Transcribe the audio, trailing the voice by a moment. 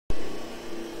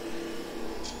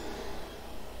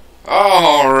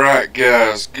Alright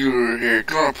guys, Guru here.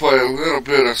 Gonna play a little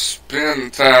bit of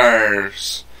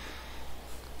SpinTires.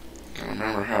 Gotta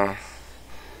remember how to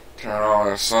turn all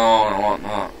this on and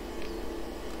whatnot.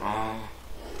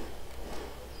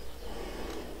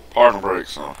 Parking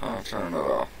brakes on. I'll turn that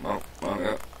off. Nope, not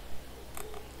yet.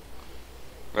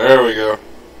 There we go.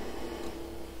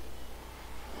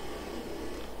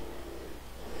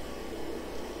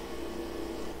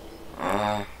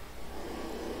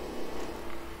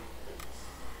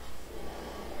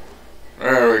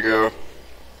 There we go.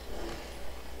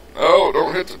 Oh,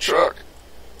 don't hit the truck.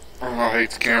 Oh, I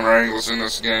hate the camera angles in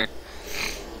this game.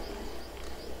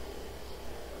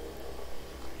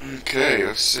 Okay,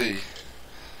 let's see.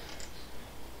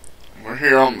 We're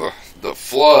here on the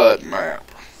flood map.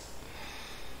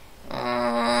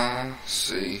 Let's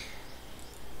see.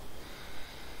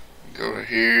 Go to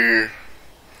here.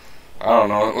 I don't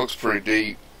know, it looks pretty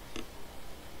deep.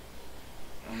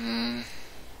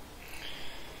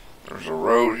 There's a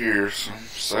road here, so I'm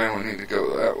saying we need to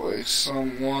go that way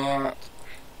somewhat.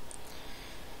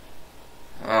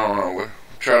 I don't know, we'll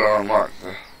try to unlock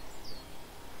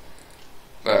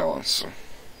that one, so.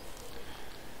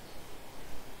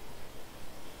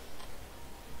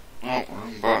 Oh,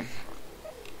 wrong button.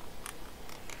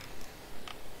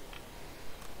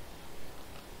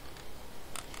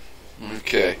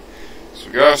 Okay,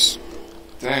 so guys,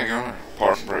 dang on,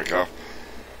 parking brake off.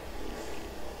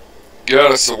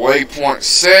 Got us a waypoint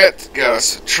set, got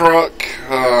us a truck.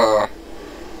 I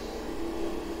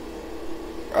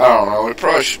don't know, we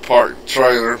probably should park the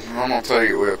trailer. I'm gonna take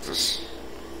it with us.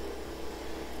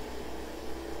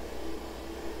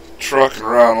 Trucking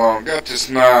right along, got this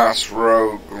nice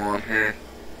road going here.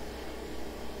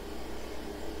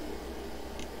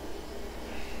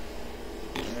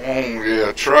 Oh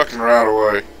yeah, trucking right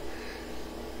away.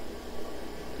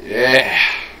 Yeah.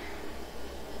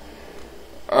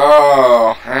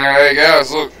 Oh, hey guys,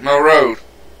 look, no road.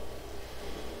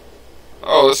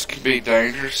 Oh, this could be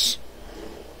dangerous.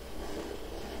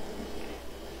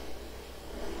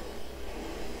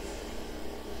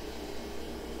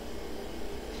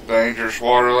 Dangerous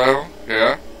water level,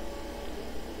 yeah.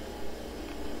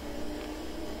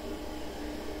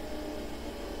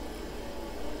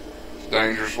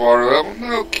 Dangerous water level,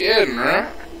 no kidding,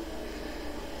 right?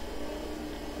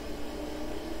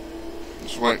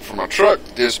 Just waiting for my truck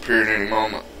to disappear at any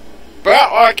moment.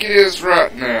 About like it is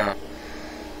right now.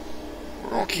 We're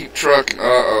gonna keep trucking.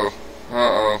 Uh-oh.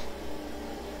 Uh-oh.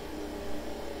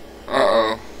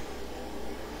 Uh-oh.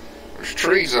 There's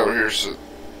trees over here, so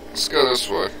let's go this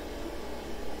way.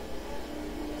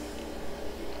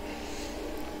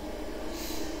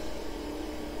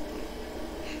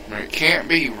 I mean, it can't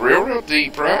be real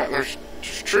deep, right? There's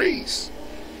trees.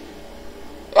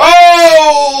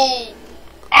 Oh!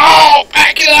 Oh,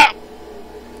 back it up!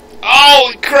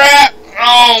 Holy crap!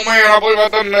 Oh man, I believe I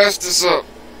done messed this up.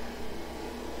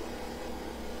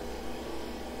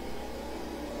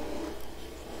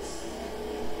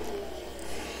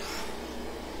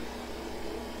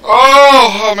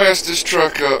 Oh, I messed this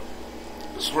truck up.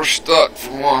 Because we're stuck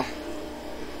for one.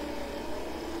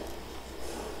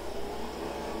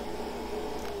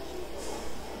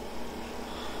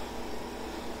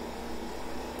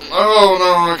 Oh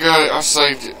no, I got it. I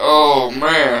saved it. Oh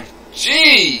man.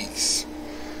 Jeez.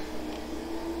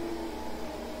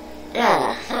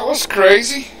 Yeah, that was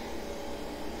crazy.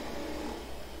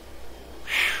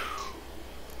 Whew.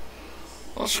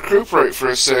 Let's recuperate for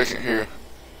a second here.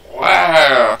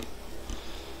 Wow.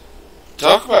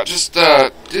 Talk about just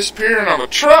disappearing on a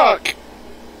truck.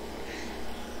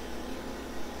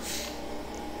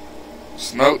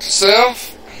 Just note to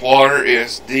self, water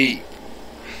is deep.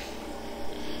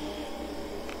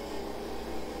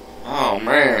 Oh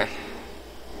man.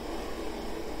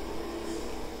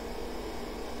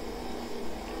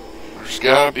 There's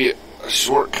gotta be a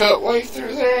shortcut way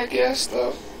through there, I guess,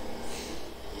 though.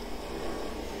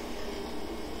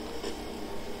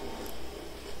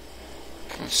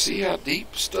 Can you see how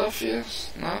deep stuff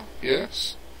is? No?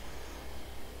 Yes?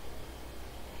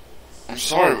 I'm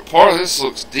sorry, but part of this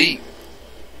looks deep.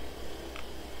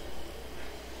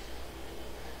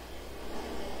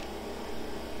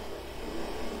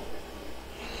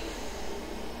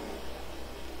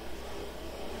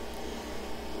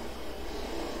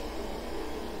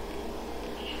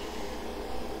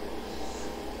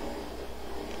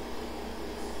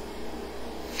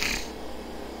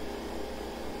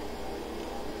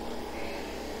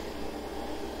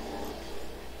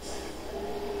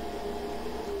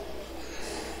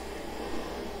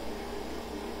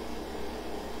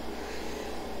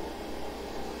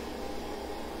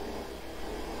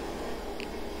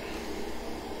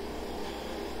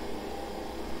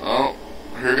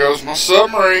 here goes my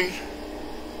submarine.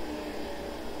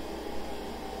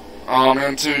 Oh, I'm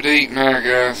in too deep now,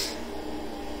 guys.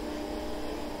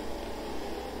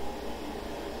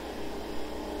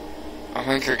 I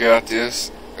think I got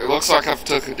this. It looks like I've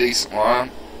took a decent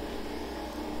line.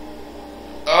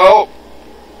 Oh!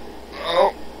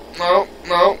 Oh! No!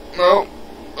 No! No!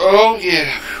 Oh,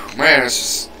 yeah! Man, it's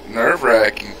just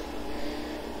nerve-wracking.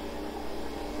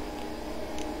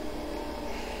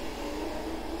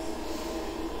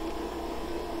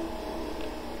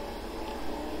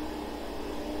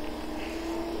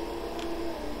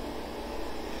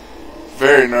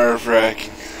 Very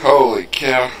nerve-wracking. Holy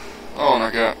cow. Oh, and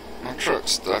I got my truck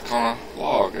stuck on a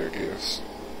log, I guess.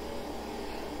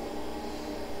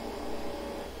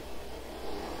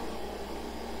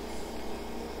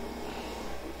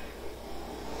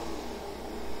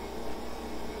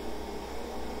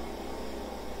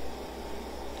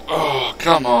 Oh,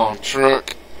 come on,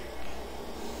 truck.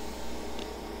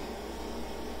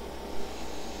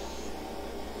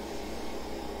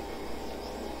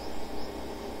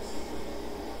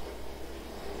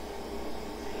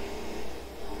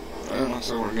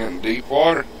 So we're getting deep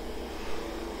water.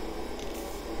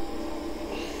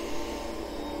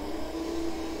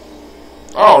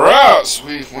 Alright, so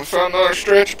we found another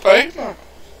stretch of pavement.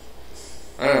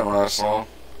 That didn't last long.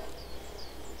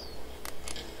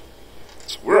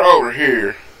 So we're over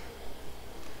here.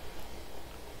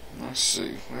 Let's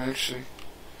see. Actually,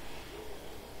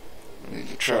 we need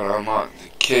to try to unlock the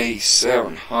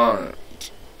K700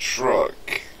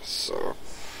 truck. So.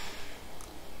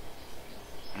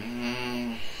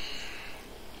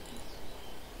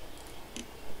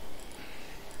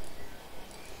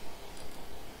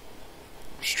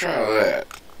 Let's try that.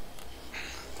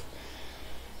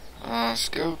 Let's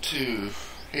go to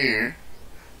here.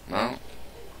 No.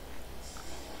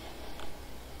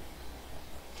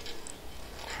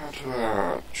 How do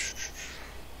I...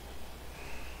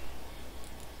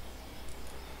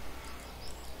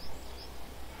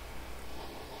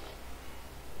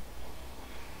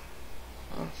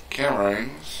 Camera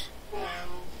angles. I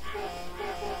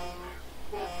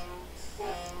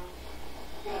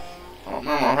don't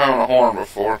remember having a horn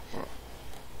before. But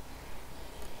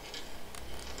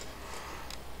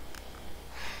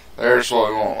there's what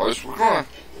we want. We're going.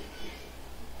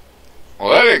 Well,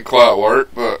 that didn't quite work,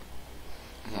 but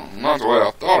not the way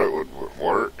I thought it would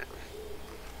work.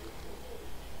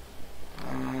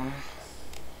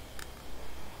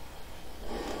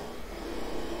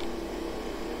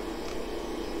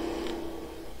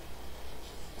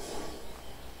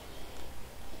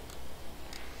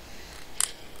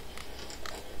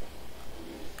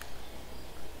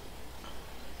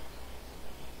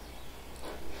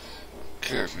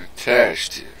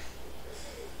 Attached it.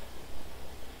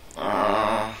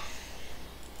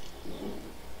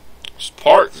 Just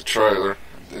park the trailer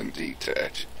and then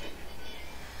detach it.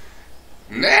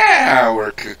 Now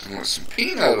we're cooking with some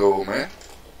peanut oil, man.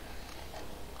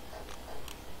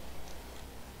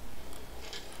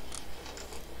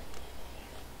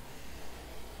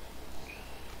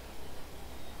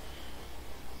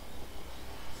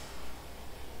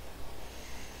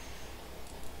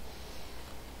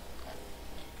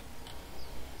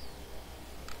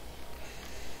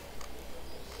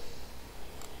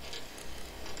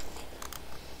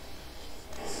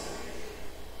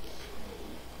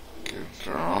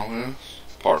 Turn on this.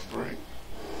 Park brake.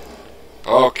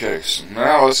 Okay, so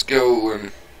now let's go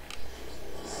and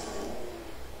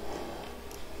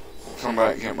come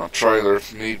back and get my trailer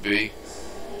if need be.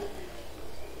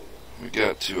 We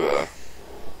got to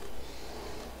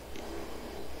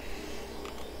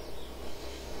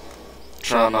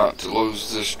try not to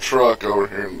lose this truck over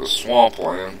here in the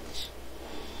swamplands.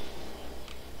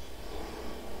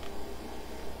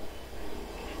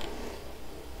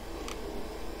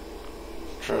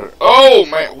 Oh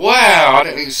man, wow, I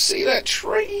didn't even see that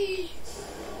tree.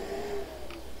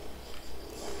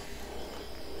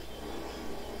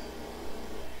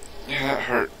 Yeah, that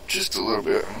hurt just a little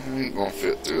bit. We ain't gonna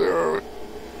fit through there, are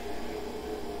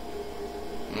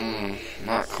we?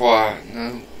 Not quite,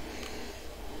 no.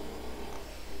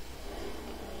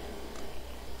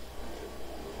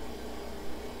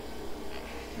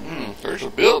 There's a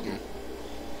building.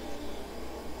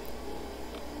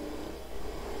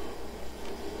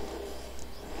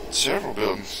 Several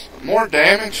buildings. More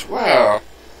damage? Wow.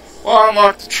 Well,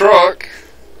 unlock the truck.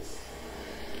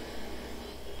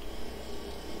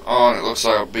 Oh, and it looks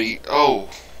like a beat. Oh,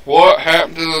 what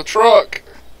happened to the truck?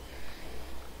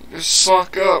 It just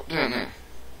sunk up, didn't it?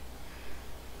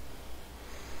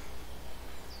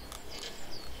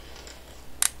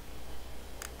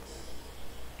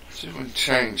 See if we can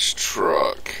change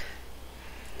truck.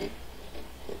 It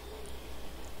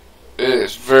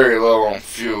is very low on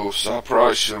fuel, so I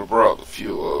probably should have brought the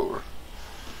fuel over.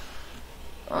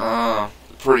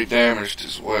 Pretty damaged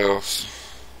as well. So.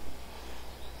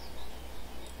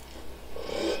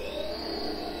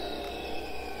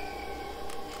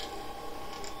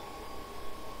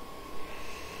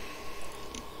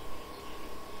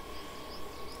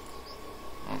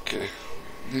 Okay,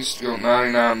 needs to go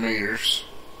 99 meters.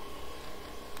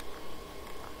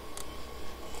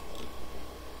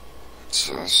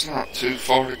 So it's not too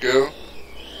far to go.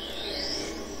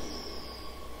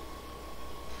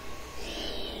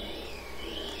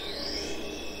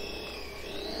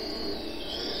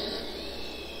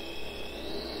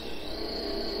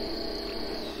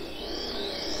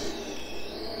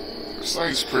 This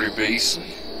thing's pretty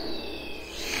beastly.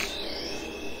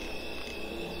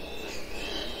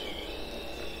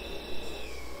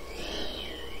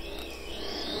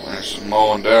 There's some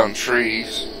mowing down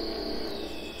trees.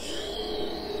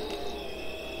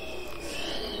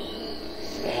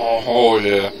 Oh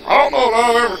yeah. I don't know if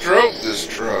I've ever drove this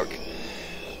truck.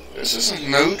 This is a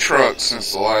new truck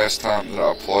since the last time that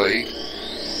I played.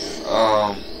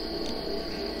 Or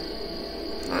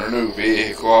a new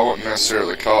vehicle. I wouldn't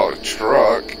necessarily call it a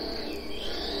truck.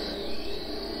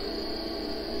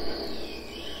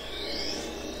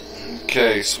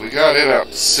 Okay, so we got it out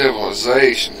to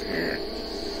civilization here.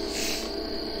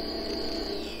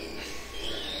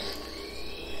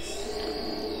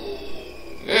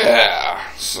 Yeah,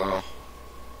 so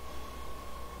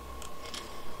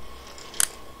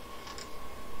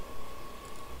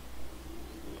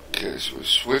okay, so we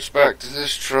switch back to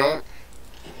this truck,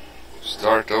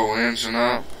 start the old engine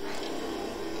up,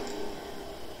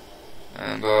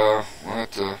 and we'll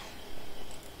have to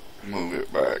move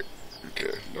it back.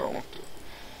 Okay, don't want to.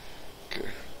 Okay.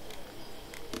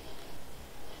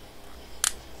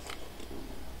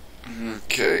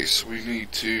 Okay, so we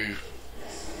need to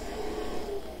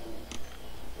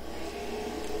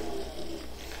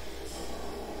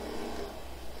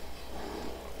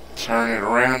turn it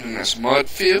around in this mud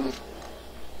field.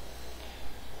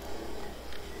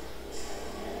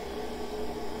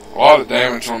 A lot of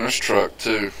damage on this truck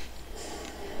too.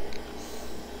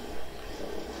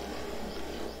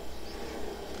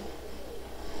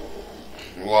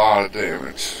 A lot of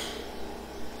damage.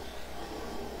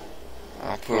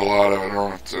 I put a lot of it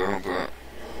on it though, but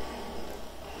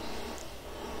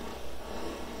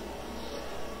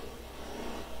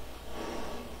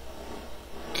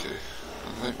okay,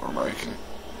 I think we're making it.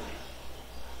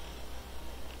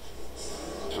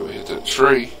 So we hit that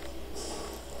tree.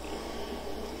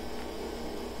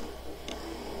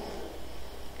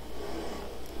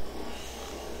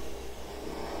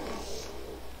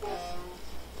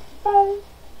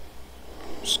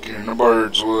 Scaring the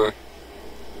birds away.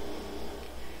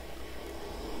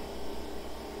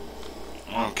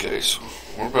 Okay, so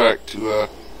we're back to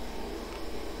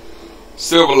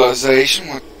civilization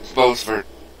with both of our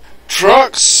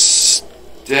trucks.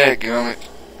 Dadgummit,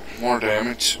 more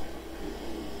damage.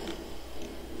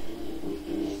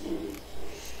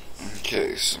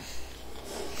 Okay, so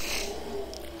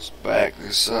let's back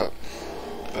this up.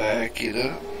 Back it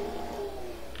up.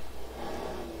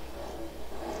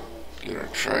 Get our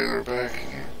trailer back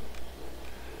again.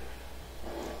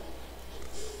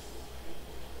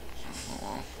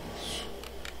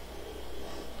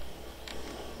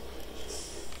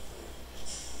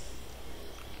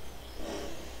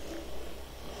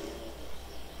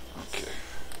 Okay.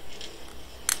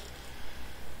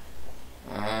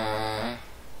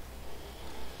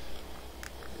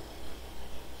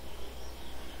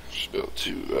 Just built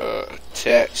to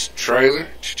attach trailer.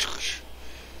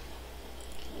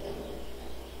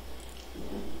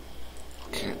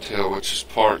 Can't tell which is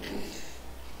parking.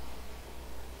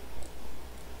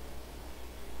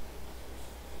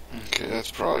 Okay, that's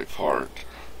probably parked.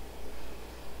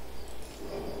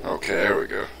 Okay, there we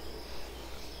go.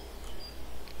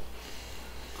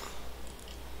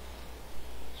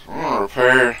 So we're gonna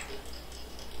repair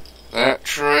that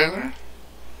trailer.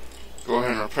 Go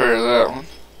ahead and repair that one.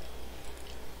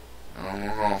 And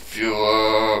we're gonna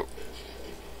fuel up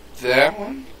that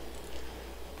one.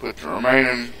 Put the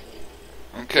remaining.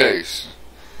 Okay. So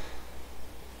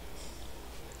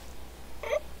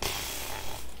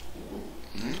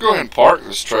go ahead and park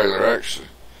this trailer actually.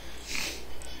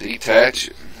 Detach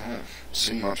it. I don't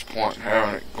see much point in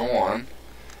having it going.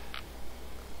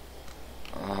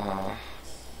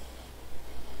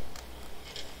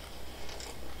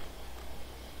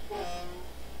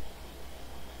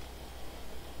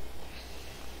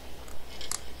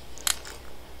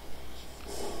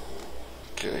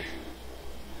 Okay.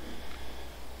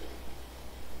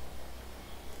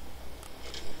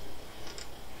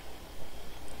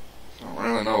 Don't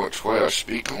really know which way I should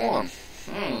be going.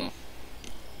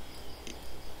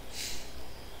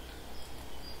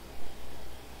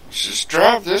 Let's just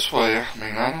drive this way. I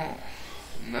mean, I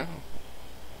don't know.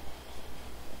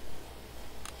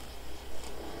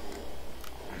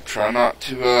 Try not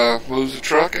to lose the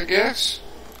truck, I guess.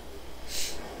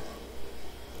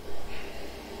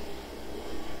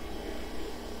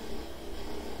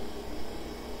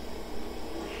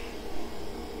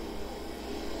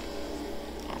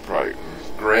 I'll probably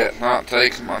regret not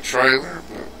taking my trailer,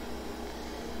 but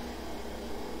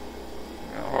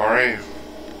I've already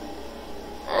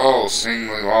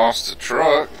seemingly lost the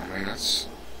truck. I mean, that's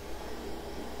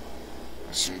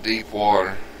some deep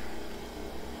water.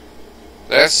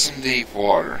 That's some deep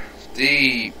water.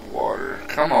 Deep water.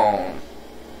 Come on.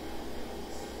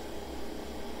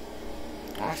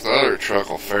 I wonder if the other truck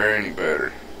will fare any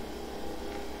better.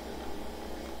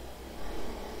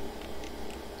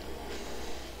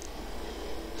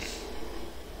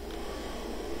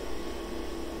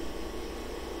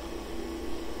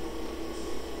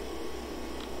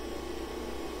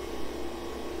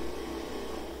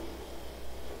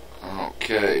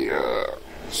 Okay,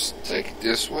 let's take it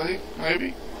this way,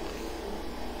 maybe.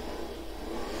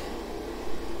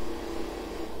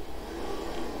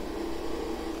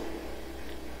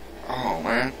 Oh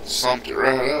man, slumped it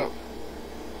right up.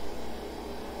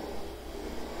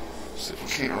 See if we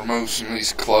can't remove some of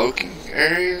these cloaking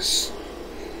areas.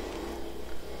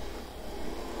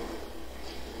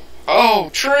 Oh,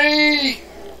 tree!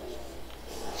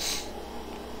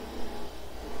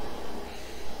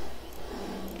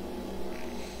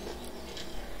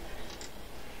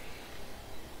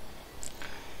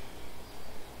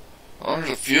 Oh,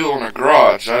 there's a fuel in the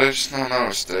garage. I just not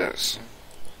noticed that. So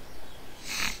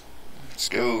let's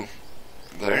go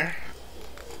there.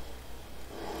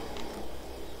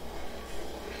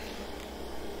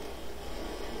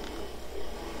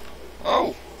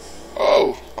 Oh,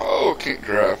 I can't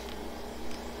drive.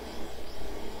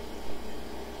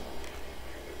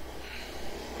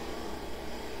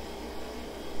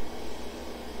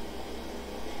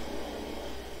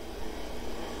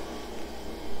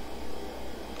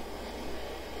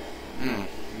 Hmm,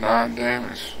 9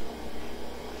 damage.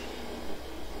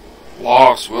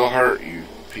 Loss will hurt you,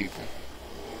 people.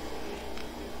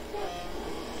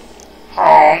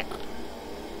 Honk.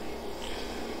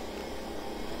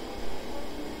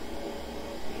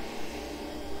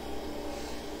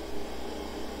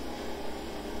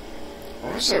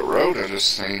 Where's that road I just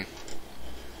seen?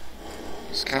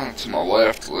 It's kind of to my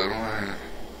left a little.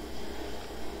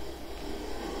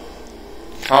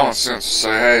 Common sense would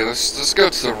say, hey, let's go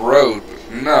to the road.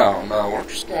 But no, we're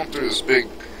just going through this big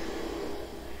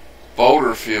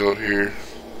boulder field here.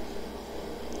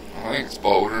 I think it's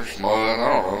boulders, mud,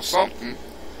 I don't know, something.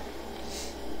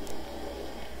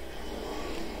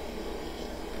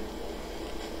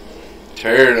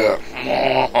 Tear it up.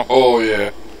 Oh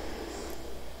yeah.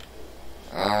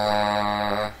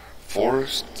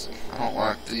 Forest. I don't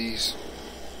like these.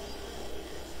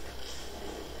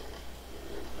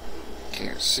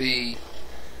 Can't see.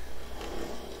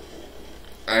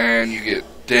 And you get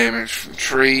damage from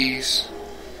trees.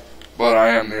 But I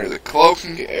am near the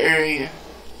cloaking area.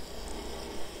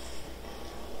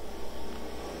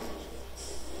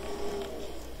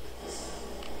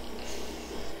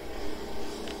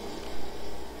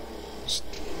 Let's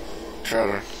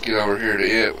try to get over here to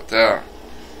it without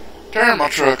tearing my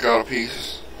truck out of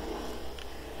pieces.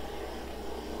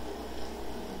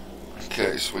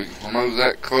 Okay, so we can remove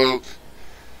that cloak.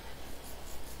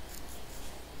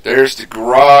 There's the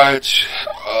garage.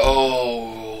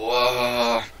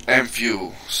 And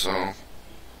fuel, so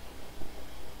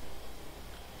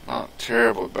not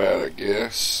terribly bad, I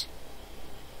guess.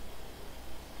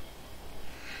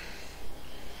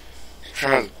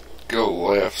 Try to go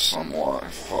left somewhat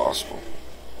if possible.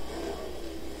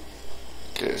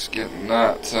 Okay, it's getting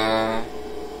night time.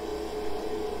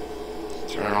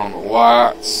 Turn on the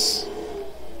lights.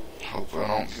 Hope I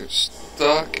don't get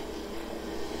stuck.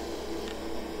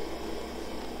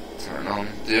 Turn on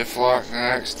the diff lock and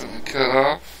accidentally cut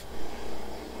off.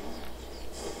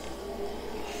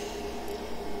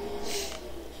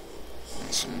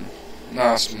 Some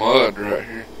nice mud right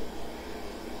here.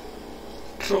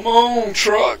 Come on,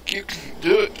 truck, you can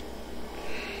do it.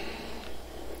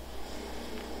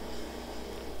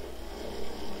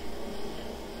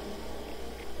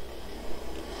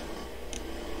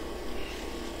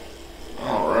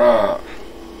 Alright.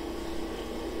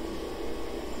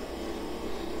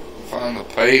 Find the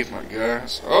pavement,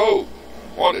 guys. Oh,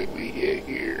 What did we get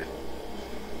here?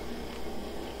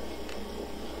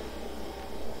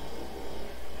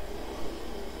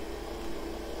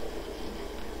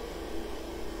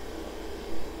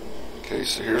 Okay,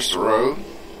 so here's the road.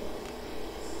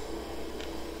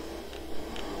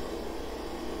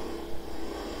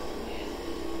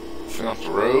 Found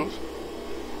the road.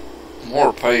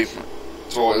 More pavement.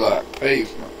 That's all we like,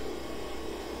 pavement.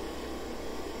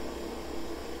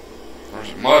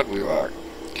 There's mud we like.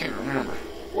 Can't remember.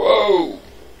 Whoa!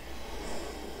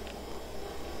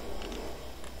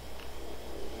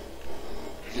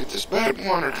 Get this bad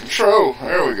boy under control.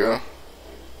 There we go.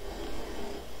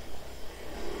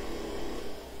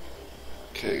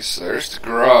 Okay, so there's the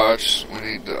garage we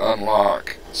need to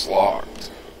unlock. It's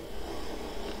locked.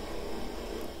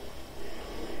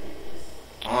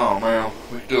 Oh man,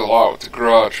 we could do a lot with the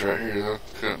garage right here though,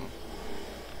 couldn't we?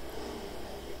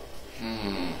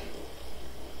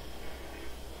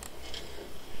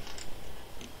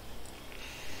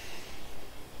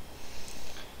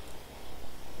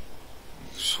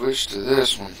 Switch to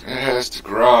this one. It has the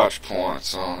garage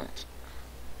points on it.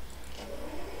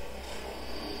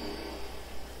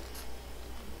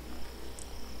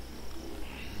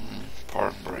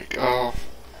 Park and brake off.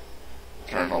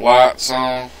 Turn the lights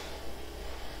on.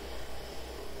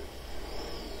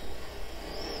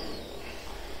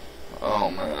 Oh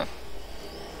man.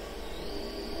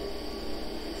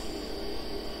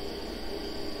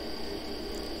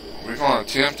 We're gonna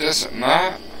attempt this at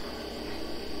night?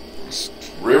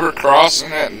 River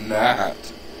crossing at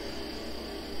night.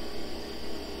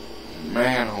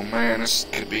 Man, oh man, this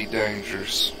could be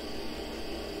dangerous.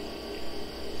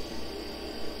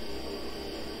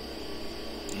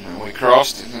 And we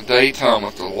crossed in the daytime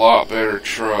with a lot better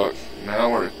truck.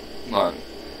 Now we're like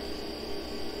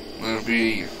little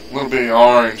bitty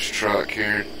orange truck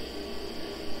here.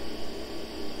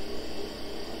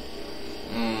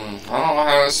 I don't know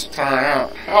how this will turn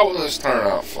out. How will this turn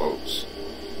out, folks?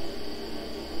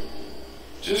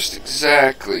 Just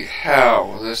exactly how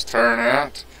will this turn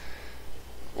out?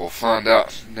 We'll find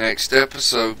out next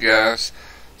episode, guys.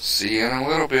 See you in a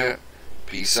little bit.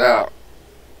 Peace out.